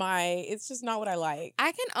not what I like.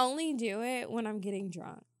 I can only do it when I'm getting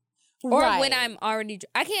drunk. Or when I'm already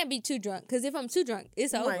I can't be too drunk because if I'm too drunk,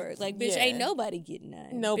 it's over. Right. Like, bitch, ain't nobody getting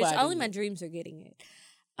none. Nobody. Bitch, only my dreams are getting it.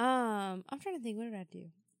 I'm trying to think, what did I do?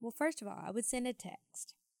 Well, first of all, I would send a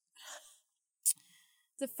text.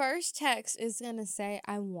 The first text is going to say,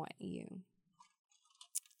 I want you.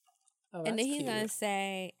 Oh, and then he's going to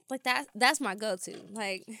say, like, that's my go-to.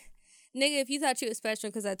 Like, nigga, if you thought you were special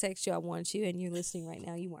because I text you I want you and you're listening right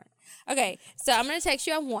now, you weren't. Okay, so I'm going to text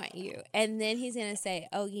you I want you. And then he's going to say,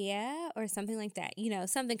 oh, yeah, or something like that. You know,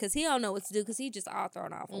 something because he don't know what to do because he just all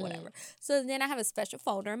thrown off or whatever. So then I have a special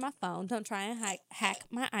folder in my phone. Don't try and hack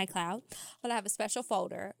my iCloud. But I have a special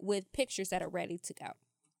folder with pictures that are ready to go.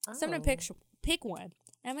 Oh. So I'm going to pick one.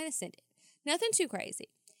 And I'm going to send it. Nothing too crazy.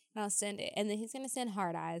 And I'll send it. And then he's going to send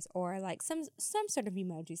heart eyes or like some sort of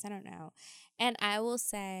emojis. I don't know. And I will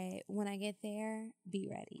say, when I get there, be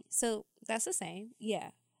ready. So that's the same. Yeah.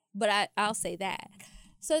 But I'll say that.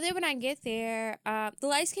 So then when I get there, the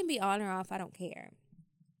lights can be on or off. I don't care.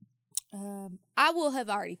 I will have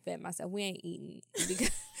already fed myself. We ain't eating.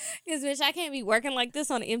 Because bitch, I can't be working like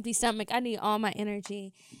this on an empty stomach. I need all my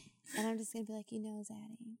energy. And I'm just going to be like,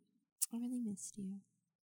 Zaddy, I really missed you.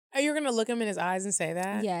 Are you going to look him in his eyes and say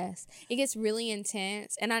that? Yes. It gets really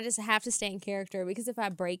intense, and I just have to stay in character because if I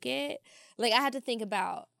break it, like I had to think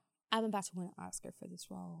about, I'm about to win an Oscar for this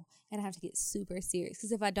role, and I have to get super serious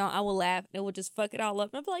because if I don't, I will laugh and it will just fuck it all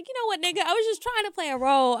up. And I'll be like, you know what, nigga, I was just trying to play a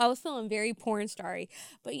role. I was feeling very porn starry.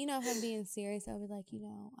 But, if I'm being serious, I would be like,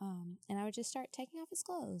 and I would just start taking off his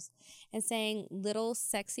clothes and saying little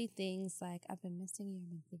sexy things like, I've been missing you, I've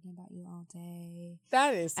been thinking about you all day.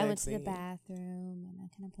 That is sexy. I went to the bathroom and I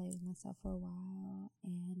kind of played with myself for a while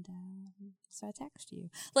and so I text you.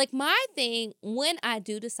 Like my thing, when I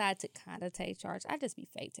do decide to kind of take charge, I just be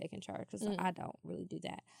fake taking in charge because I don't really do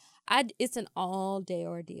that. It's an all day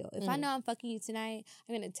ordeal. If I know I'm fucking you tonight,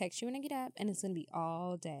 I'm gonna text you when I get up, and it's gonna be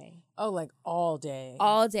all day. Oh, like all day.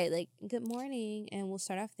 All day, like good morning, and we'll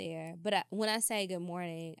start off there. But when I say good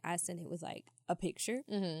morning, I send it with like a picture,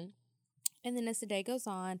 and then as the day goes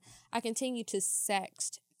on, I continue to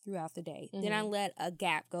sext throughout the day. Then I let a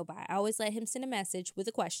gap go by. I always let him send a message with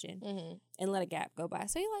a question and let a gap go by.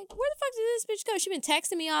 So you're like, where the fuck did this bitch go? She been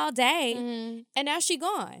texting me all day, and now she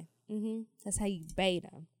gone. That's how you bait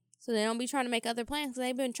them. So they don't be trying to make other plans because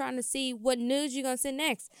they've been trying to see what news you're going to send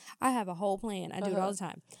next. I have a whole plan. I do it all the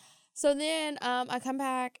time. So then I come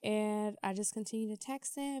back and I just continue to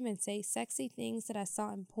text him and say sexy things that I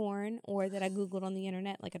saw in porn or that I Googled on the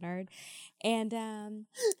internet like a nerd. And then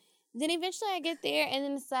eventually I get there and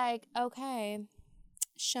then it's like, okay,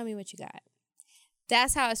 show me what you got.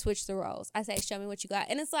 That's how I switch the roles. I say, show me what you got.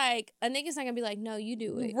 And it's like, a nigga's not going to be like, no, you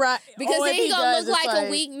do it. Right. Because then he going to look like a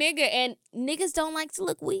weak nigga. And niggas don't like to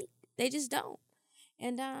look weak. They just don't.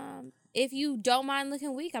 And if you don't mind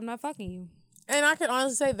looking weak, I'm not fucking you. And I can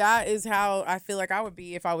honestly say that is how I feel like I would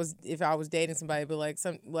be if I was dating somebody. But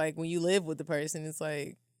like when you live with the person, it's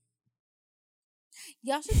like,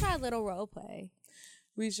 y'all should try a little role play.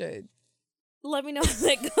 We should. Let me know how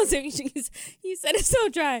that goes. You said it so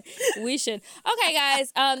dry. We should. Okay,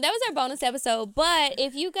 guys. That was our bonus episode. But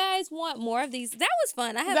if you guys want more of these, that was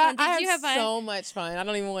fun. I had fun. Did you have fun? So much fun. I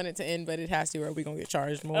don't even want it to end, but it has to, or we're gonna get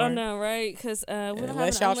charged more. Oh no, right? Because we don't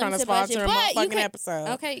unless have y'all trying to sponsor a motherfucking episode.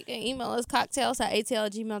 Okay, you can email us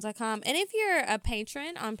cocktails@atl@gmail.com. And if you're a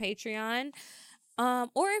patron on Patreon,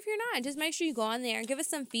 or if you're not, just make sure you go on there and give us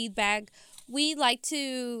some feedback. We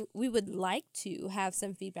would like to have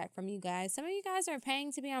some feedback from you guys. Some of you guys are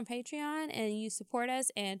paying to be on Patreon and you support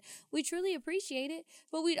us and we truly appreciate it.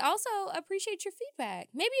 But we'd also appreciate your feedback.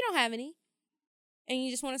 Maybe you don't have any and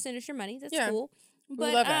you just want to send us your money. That's cool.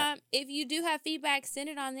 But if you do have feedback, send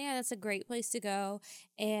it on there. That's a great place to go.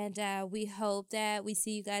 And we hope that we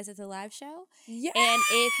see you guys at the live show. Yes! And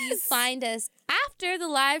if you find us after the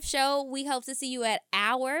live show, we hope to see you at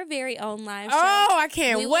our very own live show. Oh, I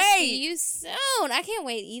can't wait. We will see you soon. I can't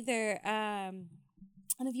wait either. And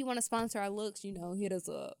if you want to sponsor our looks, hit us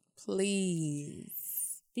up.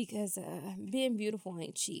 Please. Because being beautiful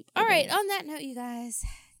ain't cheap. All right. On that note, you guys,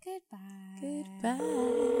 goodbye. Goodbye.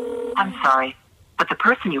 I'm sorry, but the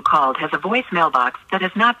person you called has a voicemail box that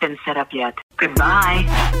has not been set up yet. Goodbye.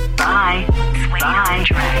 Bye. Bye.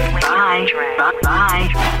 Bye. Bye.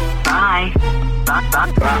 Bye.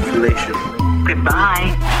 Bye. Population.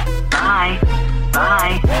 Goodbye. Bye.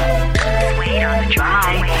 Bye. Wait on the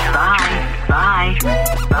track. Bye. Bye.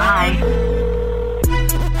 Bye.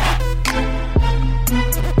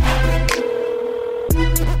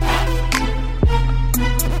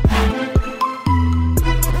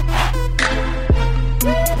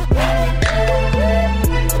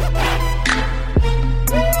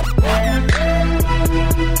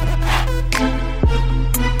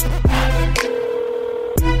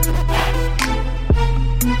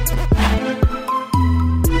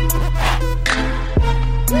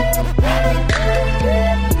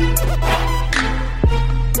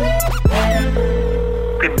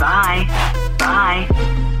 Goodbye. Bye.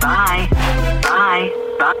 Bye. Bye.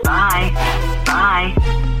 Bye. Bye.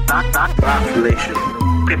 Bye. Population.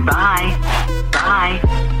 Goodbye. Bye.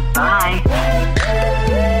 Bye.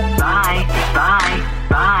 Bye. Bye.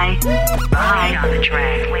 Bye. Bye.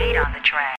 Wait on the track.